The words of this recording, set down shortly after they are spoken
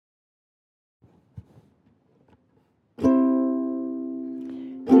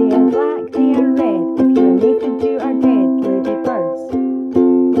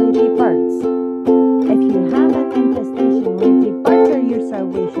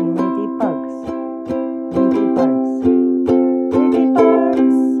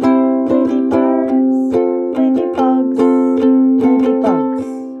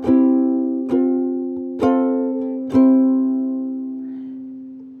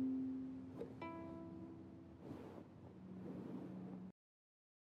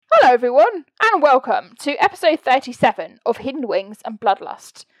Hello everyone, and welcome to episode 37 of Hidden Wings and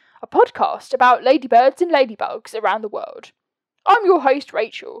Bloodlust, a podcast about ladybirds and ladybugs around the world. I'm your host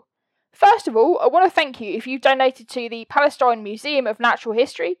Rachel. First of all, I want to thank you if you've donated to the Palestine Museum of Natural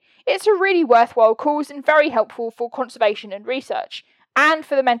History. It's a really worthwhile cause and very helpful for conservation and research, and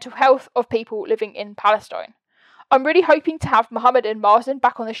for the mental health of people living in Palestine. I'm really hoping to have Mohammed and Marzin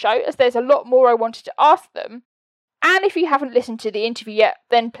back on the show, as there's a lot more I wanted to ask them. And if you haven't listened to the interview yet,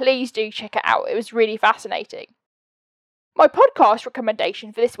 then please do check it out. It was really fascinating. My podcast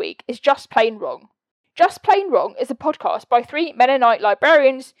recommendation for this week is Just Plain Wrong. Just Plain Wrong is a podcast by three Mennonite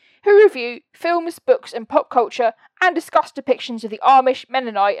librarians who review films, books and pop culture and discuss depictions of the Amish,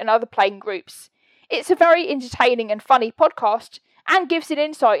 Mennonite and other plain groups. It's a very entertaining and funny podcast and gives an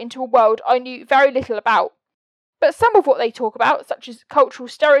insight into a world I knew very little about. But some of what they talk about, such as cultural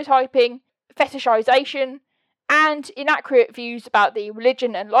stereotyping, fetishization, and inaccurate views about the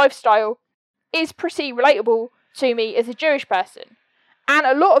religion and lifestyle, is pretty relatable to me as a Jewish person. And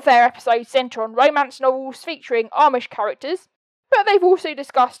a lot of their episodes centre on romance novels featuring Amish characters, but they've also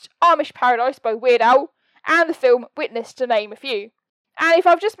discussed Amish Paradise by Weird Al and the film Witness, to name a few. And if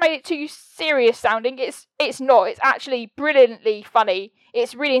I've just made it too serious sounding, it's not. It's actually brilliantly funny.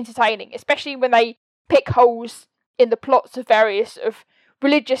 It's really entertaining, especially when they pick holes in the plots of various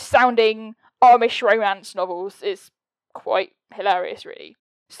religious sounding Amish romance novels. Is quite hilarious, really.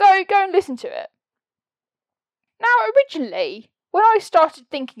 So go and listen to it. Now, originally, when I started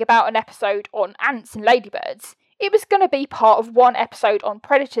thinking about an episode on ants and ladybirds, it was going to be part of one episode on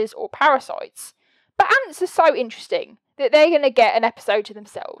predators or parasites. But ants are so interesting that they're going to get an episode to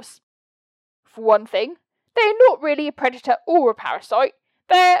themselves. For one thing, they're not really a predator or a parasite.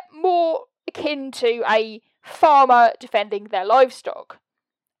 They're more akin to a farmer defending their livestock.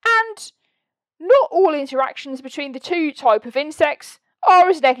 And not all interactions between the two types of insects are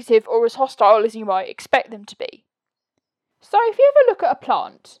as negative or as hostile as you might expect them to be. So if you ever look at a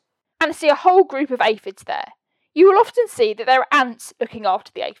plant and see a whole group of aphids there, you will often see that there are ants looking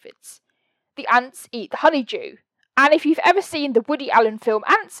after the aphids. The ants eat the honeydew, and if you've ever seen the Woody Allen film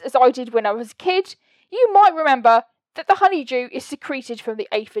Ants, as I did when I was a kid, you might remember that the honeydew is secreted from the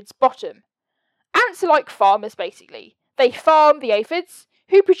aphid's bottom. Ants are like farmers, basically. They farm the aphids,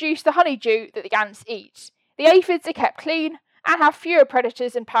 who produce the honeydew that the ants eat. The aphids are kept clean and have fewer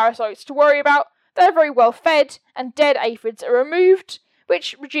predators and parasites to worry about. They're very well fed, and dead aphids are removed,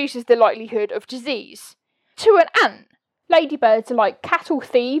 which reduces the likelihood of disease. To an ant, ladybirds are like cattle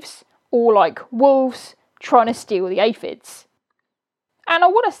thieves, or like wolves trying to steal the aphids. And I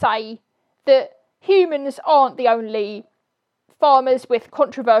want to say that humans aren't the only farmers with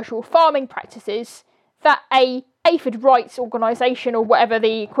controversial farming practices that a aphid rights organisation, or whatever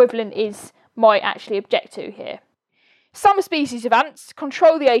the equivalent is, might actually object to here. Some species of ants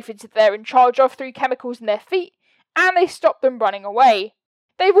control the aphids that they're in charge of through chemicals in their feet, and they stop them running away.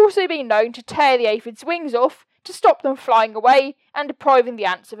 They've also been known to tear the aphids' wings off to stop them flying away and depriving the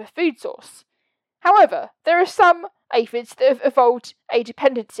ants of a food source. However, there are some aphids that have evolved a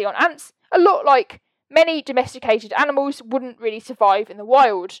dependency on ants, a lot like many domesticated animals wouldn't really survive in the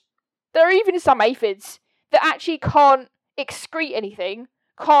wild. There are even some aphids that actually can't excrete anything,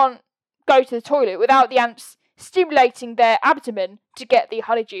 can't go to the toilet without the ants stimulating their abdomen to get the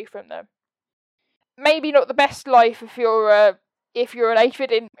honeydew from them. Maybe not the best life if you're an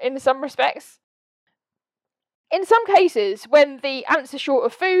aphid in some respects. In some cases, when the ants are short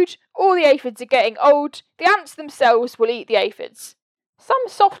of food or the aphids are getting old, the ants themselves will eat the aphids. Some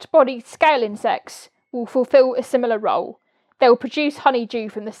soft-bodied scale insects will fulfil a similar role. They will produce honeydew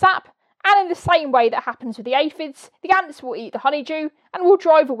from the sap, and in the same way that happens with the aphids, the ants will eat the honeydew and will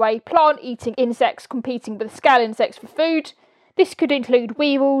drive away plant-eating insects competing with scale insects for food. This could include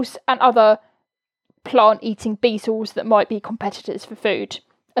weevils and other plant-eating beetles that might be competitors for food,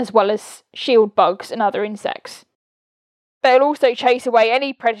 as well as shield bugs and other insects. They'll also chase away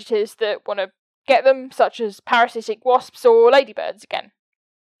any predators that want to get them, such as parasitic wasps or ladybirds again.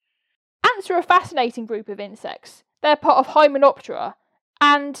 Ants are a fascinating group of insects. They're part of Hymenoptera,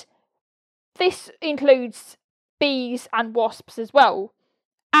 and this includes bees and wasps as well.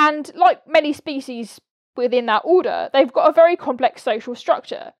 And like many species within that order, they've got a very complex social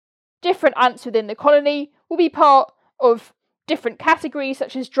structure. Different ants within the colony will be part of different categories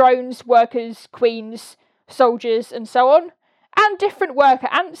such as drones, workers, queens, soldiers and so on. And different worker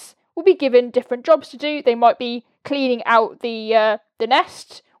ants will be given different jobs to do. They might be cleaning out the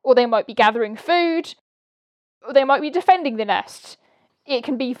nest, or they might be gathering food, or they might be defending the nest. It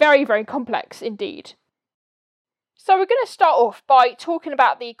can be very, very complex indeed. So we're going to start off by talking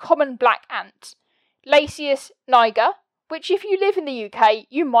about the common black ant, Lasius niger, which if you live in the UK,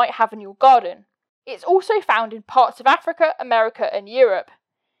 you might have in your garden. It's also found in parts of Africa, America and Europe.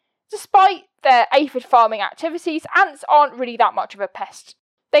 Despite their aphid farming activities, ants aren't really that much of a pest.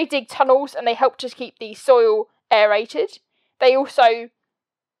 They dig tunnels and they help to keep the soil aerated. They also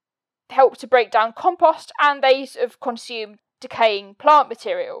help to break down compost and they sort of consume decaying plant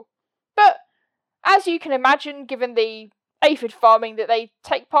material. But as you can imagine, given the aphid farming that they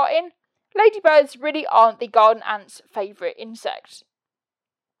take part in, ladybirds really aren't the garden ant's favourite insect.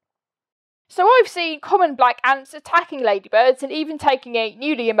 So I've seen common black ants attacking ladybirds and even taking a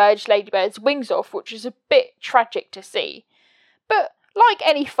newly emerged ladybird's wings off, which is a bit tragic to see. But like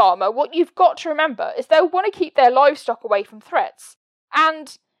any farmer, what you've got to remember is they'll want to keep their livestock away from threats.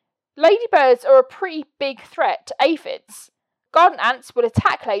 And ladybirds are a pretty big threat to aphids. Garden ants will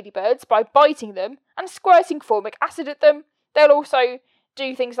attack ladybirds by biting them and squirting formic acid at them. They'll also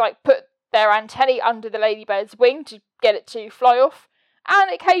do things like put their antennae under the ladybird's wing to get it to fly off,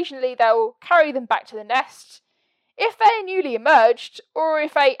 and occasionally they'll carry them back to the nest. If they're newly emerged, or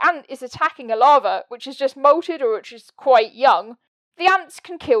if an ant is attacking a larva which has just molted or which is quite young, the ants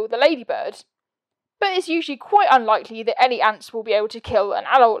can kill the ladybird. But it's usually quite unlikely that any ants will be able to kill an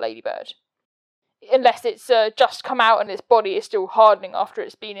adult ladybird, unless it's just come out and its body is still hardening after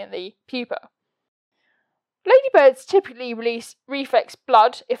it's been in the pupa. Ladybirds typically release reflex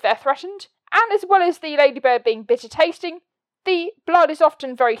blood if they're threatened, and as well as the ladybird being bitter tasting, the blood is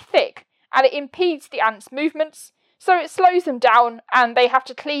often very thick and it impedes the ants' movements, so it slows them down and they have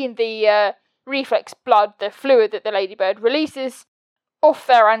to clean the reflex blood, the fluid that the ladybird releases, off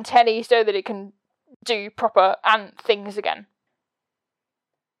their antennae so that it can do proper ant things again.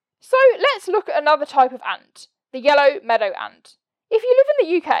 So let's look at another type of ant, the yellow meadow ant. If you live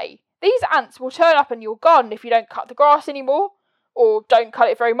in the UK, these ants will turn up in your garden if you don't cut the grass anymore, or don't cut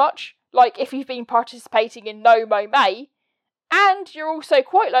it very much, like if you've been participating in No Mow May, and you're also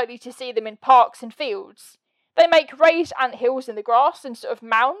quite likely to see them in parks and fields. They make raised ant hills in the grass and sort of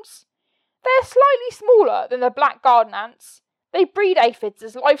mounds. They're slightly smaller than the black garden ants. They breed aphids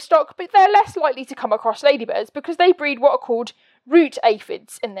as livestock, but they're less likely to come across ladybirds because they breed what are called root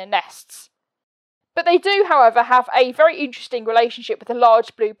aphids in their nests. But they do, however, have a very interesting relationship with the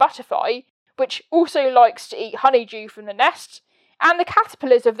large blue butterfly, which also likes to eat honeydew from the nest, and the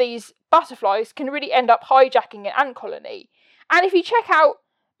caterpillars of these butterflies can really end up hijacking an ant colony. And if you check out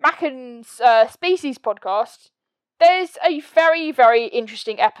Macken's Species podcast, there's a very, very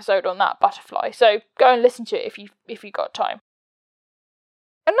interesting episode on that butterfly, so go and listen to it if you've got time.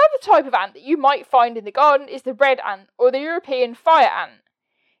 Another type of ant that you might find in the garden is the red ant, or the European fire ant.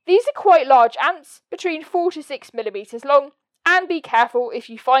 These are quite large ants, between 4 to 6 millimetres long, and be careful if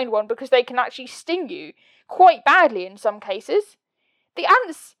you find one because they can actually sting you quite badly in some cases. The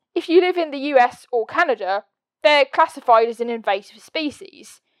ants, if you live in the US or Canada, they're classified as an invasive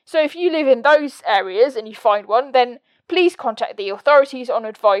species. So if you live in those areas and you find one, then please contact the authorities on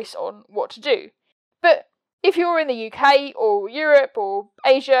advice on what to do. But if you're in the UK or Europe or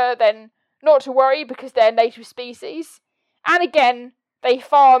Asia, then not to worry because they're native species. And again, they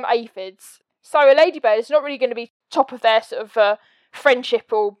farm aphids. So a ladybird is not really going to be top of their sort of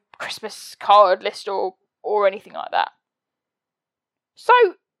friendship or Christmas card list or anything like that. So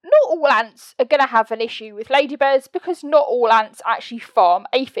not all ants are going to have an issue with ladybirds because not all ants actually farm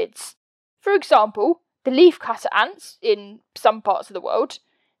aphids. For example, the leafcutter ants in some parts of the world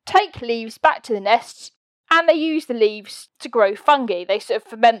take leaves back to the nests and they use the leaves to grow fungi. They sort of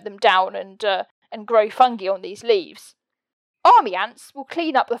ferment them down and grow fungi on these leaves. Army ants will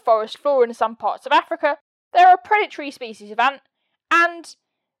clean up the forest floor in some parts of Africa. They're a predatory species of ant and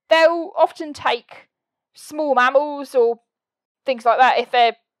they'll often take small mammals or things like that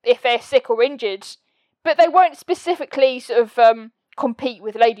if they're sick or injured, but they won't specifically sort of compete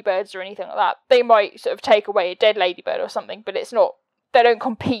with ladybirds or anything like that. They might sort of take away a dead ladybird or something, but it's not. They don't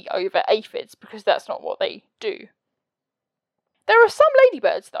compete over aphids because that's not what they do. There are some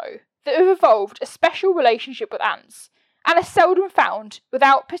ladybirds, though, that have evolved a special relationship with ants and are seldom found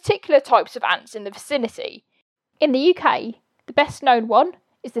without particular types of ants in the vicinity. In the UK, the best known one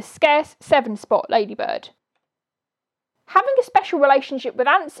is the scarce 7-spot ladybird. Having a special relationship with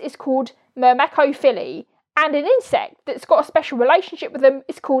ants is called myrmecophily, and an insect that's got a special relationship with them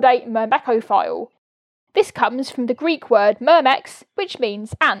is called a myrmecophile. This comes from the Greek word myrmex, which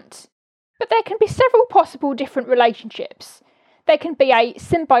means ant. But there can be several possible different relationships. There can be a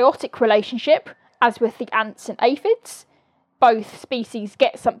symbiotic relationship, as with the ants and aphids. Both species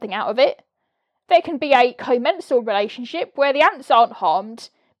get something out of it. There can be a commensal relationship where the ants aren't harmed,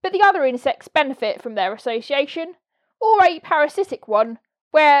 but the other insects benefit from their association. Or a parasitic one,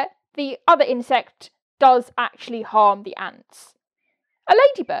 where the other insect does actually harm the ants. A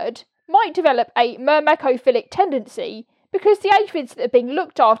ladybird might develop a myrmecophilic tendency because the aphids that are being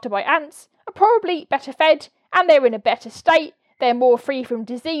looked after by ants are probably better fed and they're in a better state, they're more free from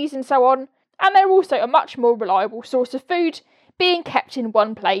disease and so on, and they're also a much more reliable source of food, being kept in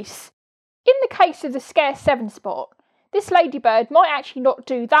one place. In the case of the scarce 7 spot, this ladybird might actually not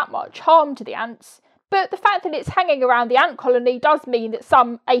do that much harm to the ants, but the fact that it's hanging around the ant colony does mean that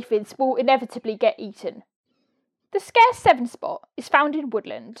some aphids will inevitably get eaten. The scarce 7 spot is found in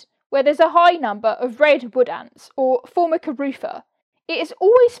woodland, where there's a high number of red wood ants, or Formica rufa. It is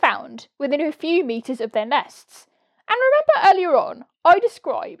always found within a few metres of their nests. And remember earlier on, I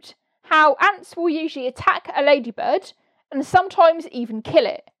described how ants will usually attack a ladybird and sometimes even kill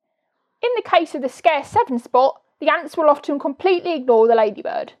it. In the case of the scarce 7 spot, the ants will often completely ignore the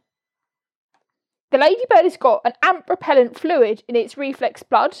ladybird. The ladybird has got an ant-repellent fluid in its reflex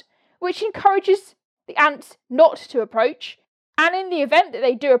blood, which encourages the ants not to approach, and in the event that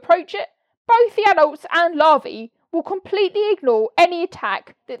they do approach it, both the adults and larvae will completely ignore any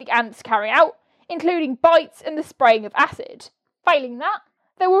attack that the ants carry out, including bites and the spraying of acid. Failing that,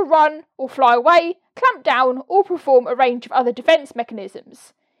 they will run or fly away, clamp down, or perform a range of other defence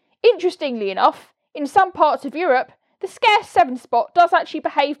mechanisms. Interestingly enough, in some parts of Europe, the scarce 7 spot does actually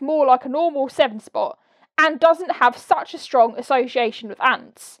behave more like a normal 7 spot and doesn't have such a strong association with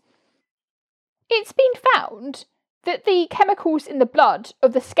ants. It's been found that the chemicals in the blood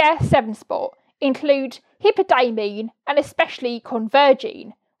of the scarce 7 spot include hippodamine and especially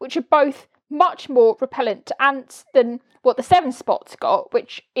convergine, which are both much more repellent to ants than what the 7 spot's got,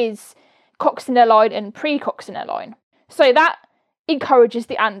 which is coccinelline and precoccinelline. So that encourages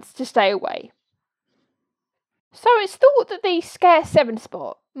the ants to stay away. So it's thought that the scarce 7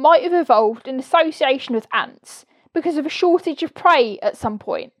 spot might have evolved in association with ants because of a shortage of prey at some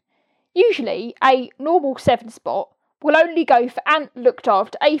point. Usually, a normal 7 spot will only go for ant looked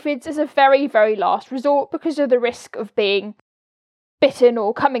after aphids as a very, very last resort because of the risk of being bitten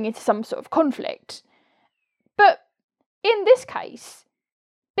or coming into some sort of conflict. But in this case,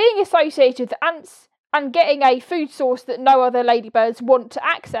 being associated with ants and getting a food source that no other ladybirds want to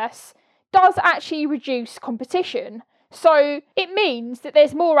access does actually reduce competition, so it means that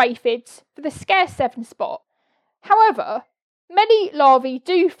there's more aphids for the scarce 7 spot. However, many larvae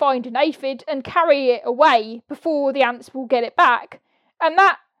do find an aphid and carry it away before the ants will get it back, and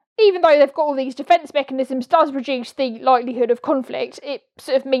that, even though they've got all these defence mechanisms, does reduce the likelihood of conflict. It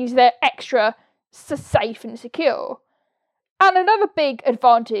sort of means they're extra safe and secure. And another big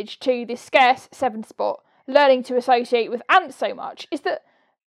advantage to this scarce 7 spot learning to associate with ants so much is that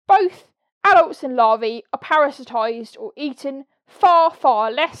both adults and larvae are parasitised or eaten far,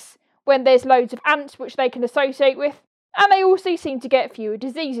 far less when there's loads of ants which they can associate with, and they also seem to get fewer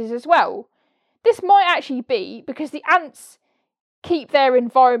diseases as well. This might actually be because the ants keep their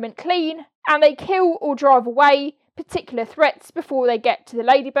environment clean and they kill or drive away particular threats before they get to the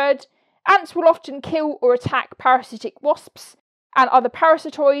ladybird. Ants will often kill or attack parasitic wasps and other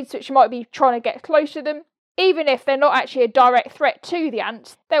parasitoids which might be trying to get close to them. Even if they're not actually a direct threat to the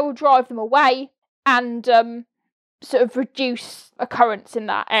ants, they will drive them away and sort of reduce occurrence in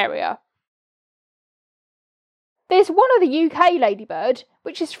that area. There's one other UK ladybird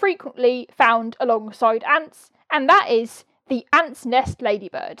which is frequently found alongside ants, and that is the ant's nest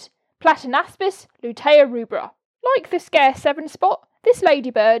ladybird, Platanaspis lutea rubra. Like the scarce 7 spot, this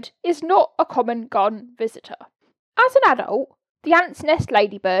ladybird is not a common garden visitor. As an adult, the ant's nest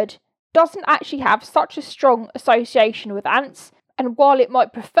ladybird doesn't actually have such a strong association with ants, and while it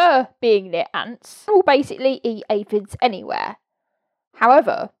might prefer being near ants, it will basically eat aphids anywhere.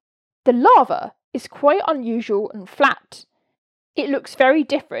 However, the larva is quite unusual and flat. It looks very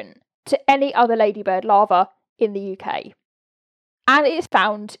different to any other ladybird larva in the UK, and it is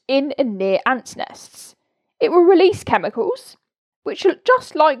found in and near ants' nests. It will release chemicals, which are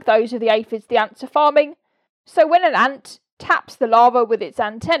just like those of the aphids the ants are farming, so when an ant taps the larva with its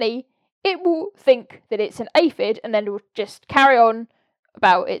antennae, it will think that it's an aphid and then it will just carry on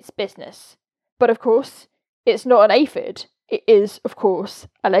about its business. But of course, it's not an aphid, it is, of course,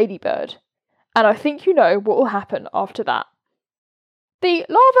 a ladybird. And I think you know what will happen after that. The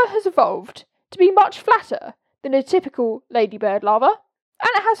larva has evolved to be much flatter than a typical ladybird larva,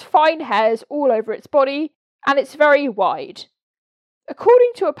 and it has fine hairs all over its body, and it's very wide.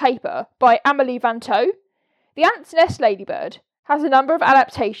 According to a paper by Amelie Vanteau, the ant's nest ladybird has a number of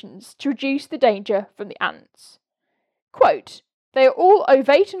adaptations to reduce the danger from the ants. Quote, they are all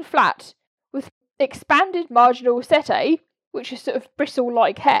ovate and flat, with expanded marginal setae, which are sort of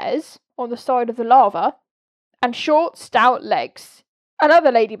bristle-like hairs on the side of the larva, and short, stout legs.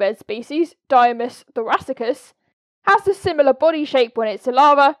 Another ladybird species, Diomus thoracicus, has a similar body shape when it's a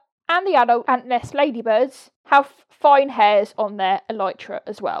larva, and the adult ant nest ladybirds have fine hairs on their elytra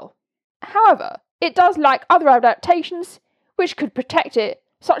as well. However, it does lack other adaptations which could protect it,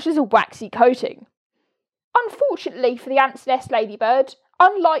 such as a waxy coating. Unfortunately for the ant's nest ladybird,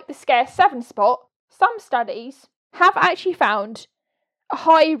 unlike the scarce seven spot, some studies have actually found a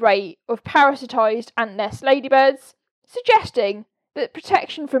high rate of parasitised ant nest ladybirds, suggesting that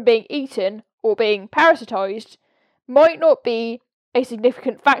protection from being eaten or being parasitised might not be a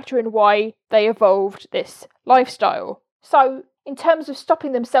significant factor in why they evolved this lifestyle. So, in terms of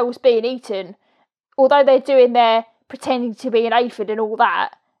stopping themselves being eaten, although they're doing their pretending to be an aphid and all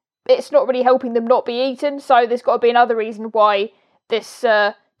that, it's not really helping them not be eaten, so there's got to be another reason why this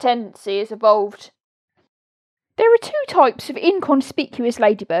tendency has evolved. There are two types of inconspicuous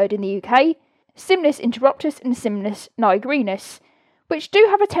ladybird in the UK, Simnus interruptus and Simnus nigrinus, which do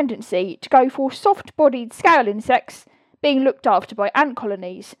have a tendency to go for soft-bodied scale insects being looked after by ant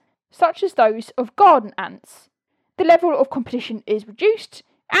colonies, such as those of garden ants. The level of competition is reduced,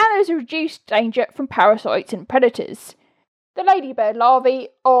 and there is a reduced danger from parasites and predators. The ladybird larvae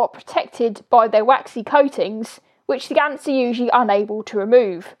are protected by their waxy coatings, which the ants are usually unable to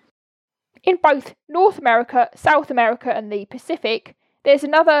remove. In both North America, South America and the Pacific, there's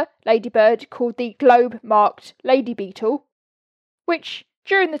another ladybird called the globe-marked lady beetle, which,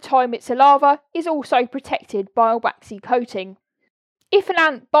 during the time it's a larva, is also protected by a waxy coating. If an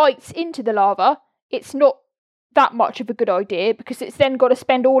ant bites into the larva, it's not that much of a good idea, because it's then got to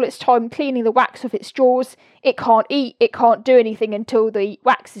spend all its time cleaning the wax off its jaws. It can't eat, it can't do anything until the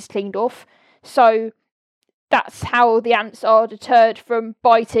wax is cleaned off. So that's how the ants are deterred from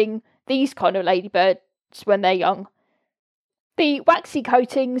biting these kind of ladybirds when they're young. The waxy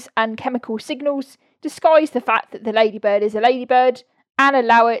coatings and chemical signals disguise the fact that the ladybird is a ladybird and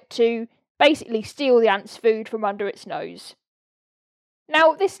allow it to basically steal the ant's food from under its nose.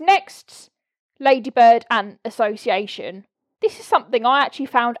 Now, this next ladybird ant association, this is something I actually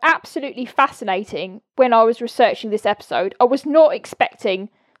found absolutely fascinating when I was researching this episode. I was not expecting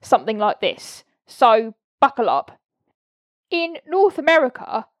something like this, so buckle up. In North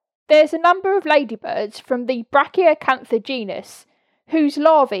America, there's a number of ladybirds from the Brachyacantha genus whose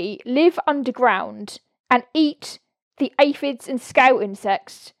larvae live underground and eat the aphids and scale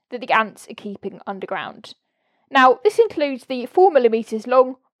insects that the ants are keeping underground. Now, this includes the 4mm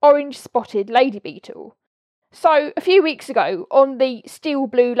long orange-spotted lady beetle. So, a few weeks ago, on the Steel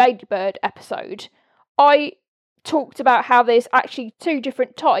Blue Ladybird episode, I talked about how there's actually two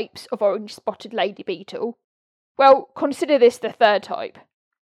different types of orange-spotted lady beetle. Well, consider this the third type.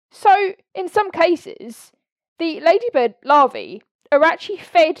 So, in some cases, the ladybird larvae are actually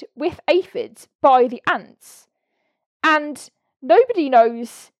fed with aphids by the ants. And nobody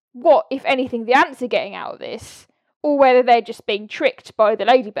knows what, if anything, the ants are getting out of this, or whether they're just being tricked by the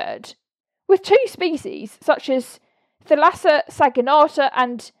ladybird. With two species, such as Thalassa saginata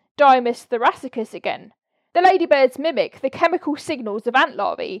and Diomus thoracicus again, the ladybirds mimic the chemical signals of ant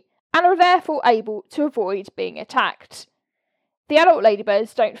larvae and are therefore able to avoid being attacked. The adult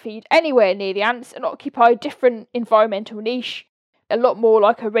ladybirds don't feed anywhere near the ants and occupy a different environmental niche, a lot more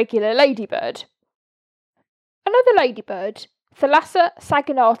like a regular ladybird. Another ladybird, Thalassa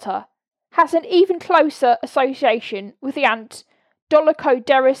saginata, has an even closer association with the ant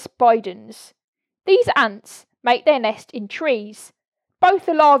Dolichoderus bidens. These ants make their nest in trees. Both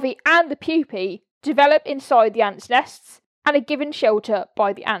the larvae and the pupae develop inside the ants' nests and are given shelter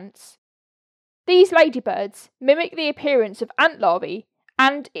by the ants. These ladybirds mimic the appearance of ant larvae,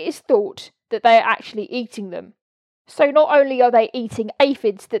 and it is thought that they are actually eating them. So not only are they eating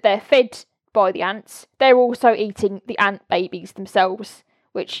aphids that they're fed by the ants, they're also eating the ant babies themselves,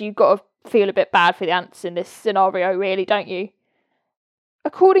 which you've got to feel a bit bad for the ants in this scenario, really, don't you?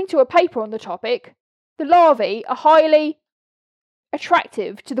 According to a paper on the topic, the larvae are highly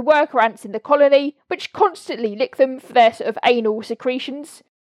attractive to the worker ants in the colony, which constantly lick them for their sort of anal secretions.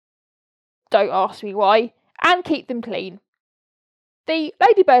 Don't ask me why, and keep them clean. The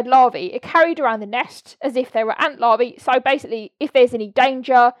ladybird larvae are carried around the nest as if they were ant larvae, so basically if there's any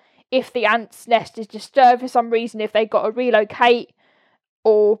danger, if the ant's nest is disturbed for some reason, if they've got to relocate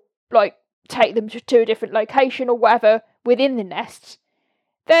or take them to a different location or whatever within the nest,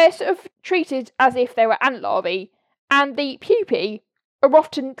 they're sort of treated as if they were ant larvae, and the pupae are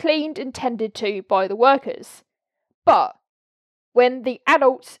often cleaned and tended to by the workers. But when the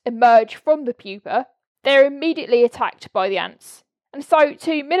adults emerge from the pupa, they're immediately attacked by the ants. And so,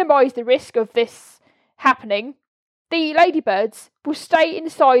 to minimise the risk of this happening, the ladybirds will stay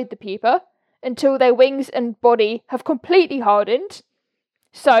inside the pupa until their wings and body have completely hardened,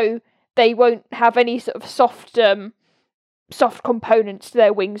 so they won't have any sort of soft components to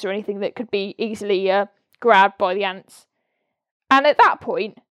their wings or anything that could be easily grabbed by the ants. And at that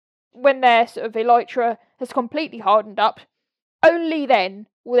point, when their sort of elytra has completely hardened up, only then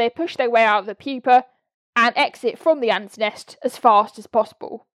will they push their way out of the pupa and exit from the ant's nest as fast as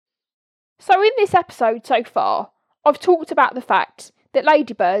possible. So in this episode so far, I've talked about the fact that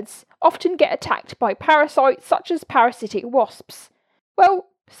ladybirds often get attacked by parasites such as parasitic wasps. Well,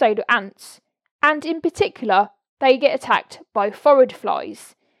 so do ants, and in particular, they get attacked by phorid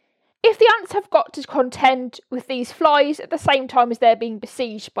flies. If the ants have got to contend with these flies at the same time as they're being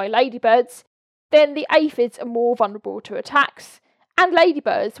besieged by ladybirds, then the aphids are more vulnerable to attacks, and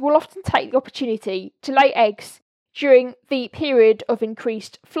ladybirds will often take the opportunity to lay eggs during the period of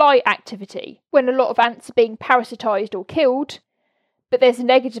increased fly activity, when a lot of ants are being parasitised or killed. But there's a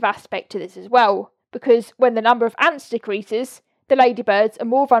negative aspect to this as well, because when the number of ants decreases, the ladybirds are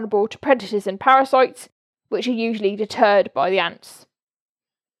more vulnerable to predators and parasites, which are usually deterred by the ants.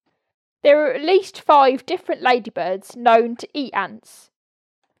 There are at least 5 different ladybirds known to eat ants.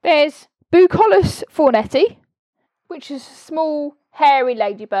 There's Bucolius thorneti, which is a small, hairy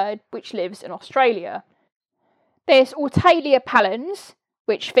ladybird which lives in Australia. There's Ortalia pallens,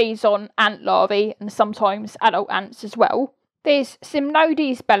 which feeds on ant larvae and sometimes adult ants as well. There's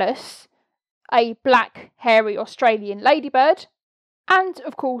Simnodes bellus, a black, hairy Australian ladybird. And,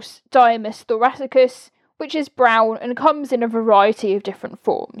 of course, Diomys thoracicus, which is brown and comes in a variety of different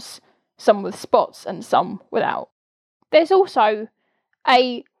forms, some with spots and some without. There's also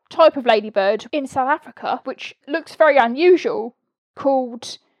a type of ladybird in South Africa which looks very unusual,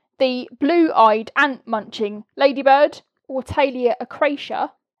 called the blue-eyed ant-munching ladybird, Ortalia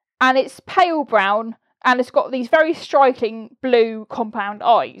acracia, and it's pale brown and it's got these very striking blue compound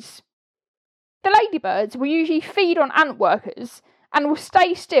eyes. The ladybirds will usually feed on ant workers and will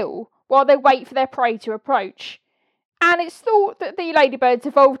stay still while they wait for their prey to approach. And it's thought that the ladybirds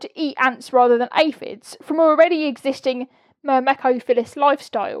evolved to eat ants rather than aphids from an already existing Myrmecophilous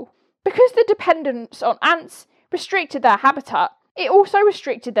lifestyle. Because the dependence on ants restricted their habitat, it also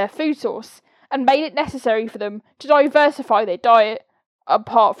restricted their food source and made it necessary for them to diversify their diet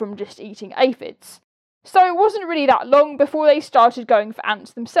apart from just eating aphids. So it wasn't really that long before they started going for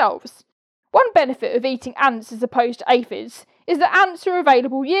ants themselves. One benefit of eating ants as opposed to aphids is that ants are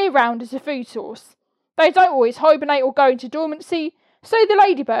available year-round as a food source. They don't always hibernate or go into dormancy, so the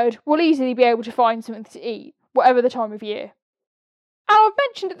ladybird will easily be able to find something to eat, whatever the time of year. And I've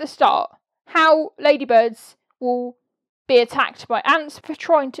mentioned at the start how ladybirds will be attacked by ants for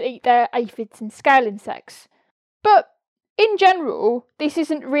trying to eat their aphids and scale insects. But in general, this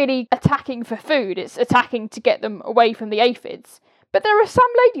isn't really attacking for food, it's attacking to get them away from the aphids. But there are some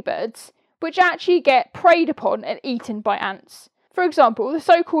ladybirds which actually get preyed upon and eaten by ants. For example, the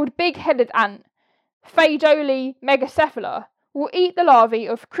so-called big-headed ant, Phaedole megacephala, will eat the larvae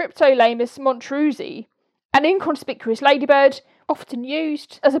of Cryptolaemus montreusi, an inconspicuous ladybird often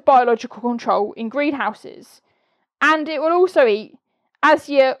used as a biological control in greenhouses. And it will also eat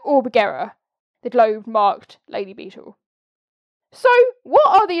Asia orbigera, the globe-marked lady beetle. So, what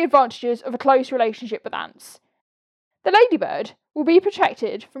are the advantages of a close relationship with ants? The ladybird will be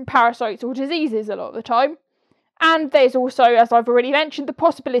protected from parasites or diseases a lot of the time, and there's also, as I've already mentioned, the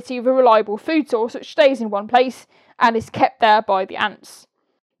possibility of a reliable food source which stays in one place and is kept there by the ants.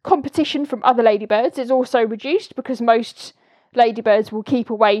 Competition from other ladybirds is also reduced because most ladybirds will keep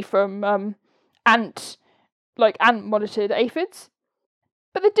away from ant-monitored aphids.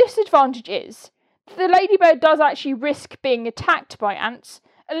 But the disadvantage is that the ladybird does actually risk being attacked by ants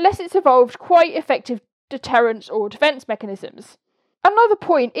unless it's evolved quite effective deterrence or defence mechanisms. Another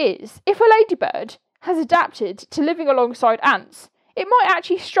point is, if a ladybird has adapted to living alongside ants, it might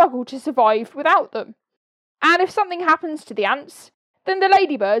actually struggle to survive without them. And if something happens to the ants, then the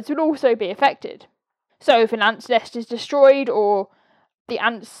ladybirds will also be affected. So if an ant's nest is destroyed or the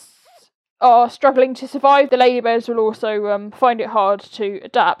ants are struggling to survive, the ladybirds will also find it hard to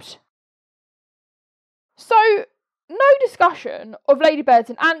adapt. So no discussion of ladybirds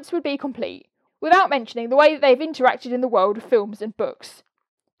and ants would be complete without mentioning the way that they've interacted in the world of films and books.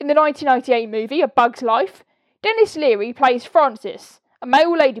 In the 1998 movie A Bug's Life, Dennis Leary plays Francis, a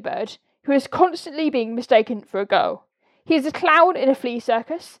male ladybird who is constantly being mistaken for a girl. He is a clown in a flea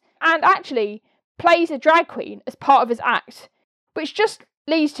circus and actually plays a drag queen as part of his act, which just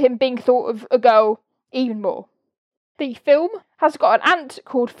leads to him being thought of a girl even more. The film has got an ant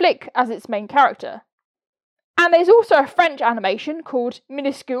called Flick as its main character. And there's also a French animation called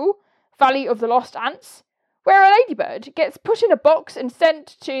Minuscule, Valley of the Lost Ants, where a ladybird gets put in a box and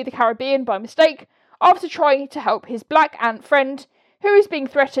sent to the Caribbean by mistake after trying to help his black ant friend who is being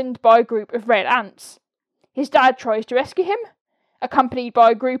threatened by a group of red ants. His dad tries to rescue him, accompanied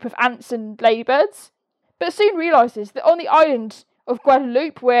by a group of ants and ladybirds, but soon realises that on the island of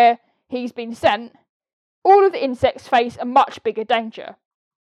Guadeloupe, where he's been sent, all of the insects face a much bigger danger.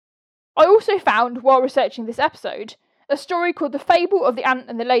 I also found, while researching this episode, a story called The Fable of the Ant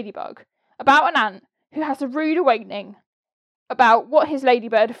and the Ladybug, about an ant who has a rude awakening about what his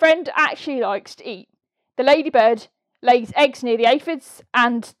ladybird friend actually likes to eat. The ladybird lays eggs near the aphids,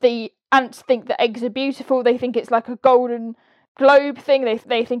 and the ants think that eggs are beautiful. They think it's like a golden globe thing.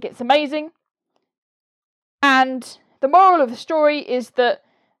 They think it's amazing. And the moral of the story is that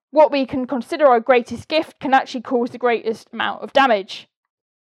what we can consider our greatest gift can actually cause the greatest amount of damage.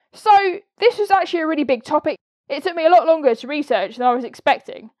 So this was actually a really big topic. It took me a lot longer to research than I was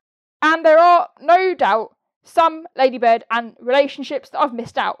expecting. And there are, no doubt, some ladybird ant relationships that I've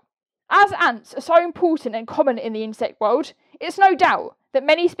missed out. As ants are so important and common in the insect world, it's no doubt that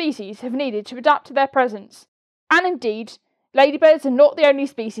many species have needed to adapt to their presence. And indeed, ladybirds are not the only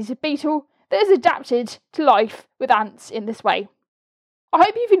species of beetle that has adapted to life with ants in this way. I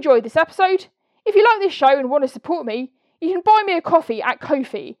hope you've enjoyed this episode. If you like this show and want to support me, you can buy me a coffee at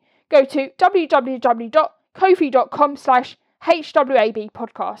Ko-fi. Go to www.kofi.com/HWAB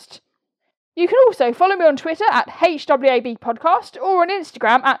podcast. You can also follow me on Twitter at HWAB podcast or on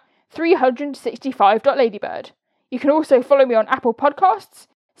Instagram at 365.ladybird. You can also follow me on Apple Podcasts,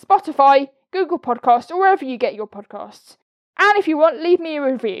 Spotify, Google Podcasts, or wherever you get your podcasts. And if you want, leave me a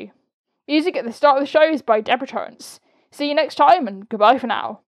review. Music at the start of the show is by Deborah Torrance. See you next time, and goodbye for now.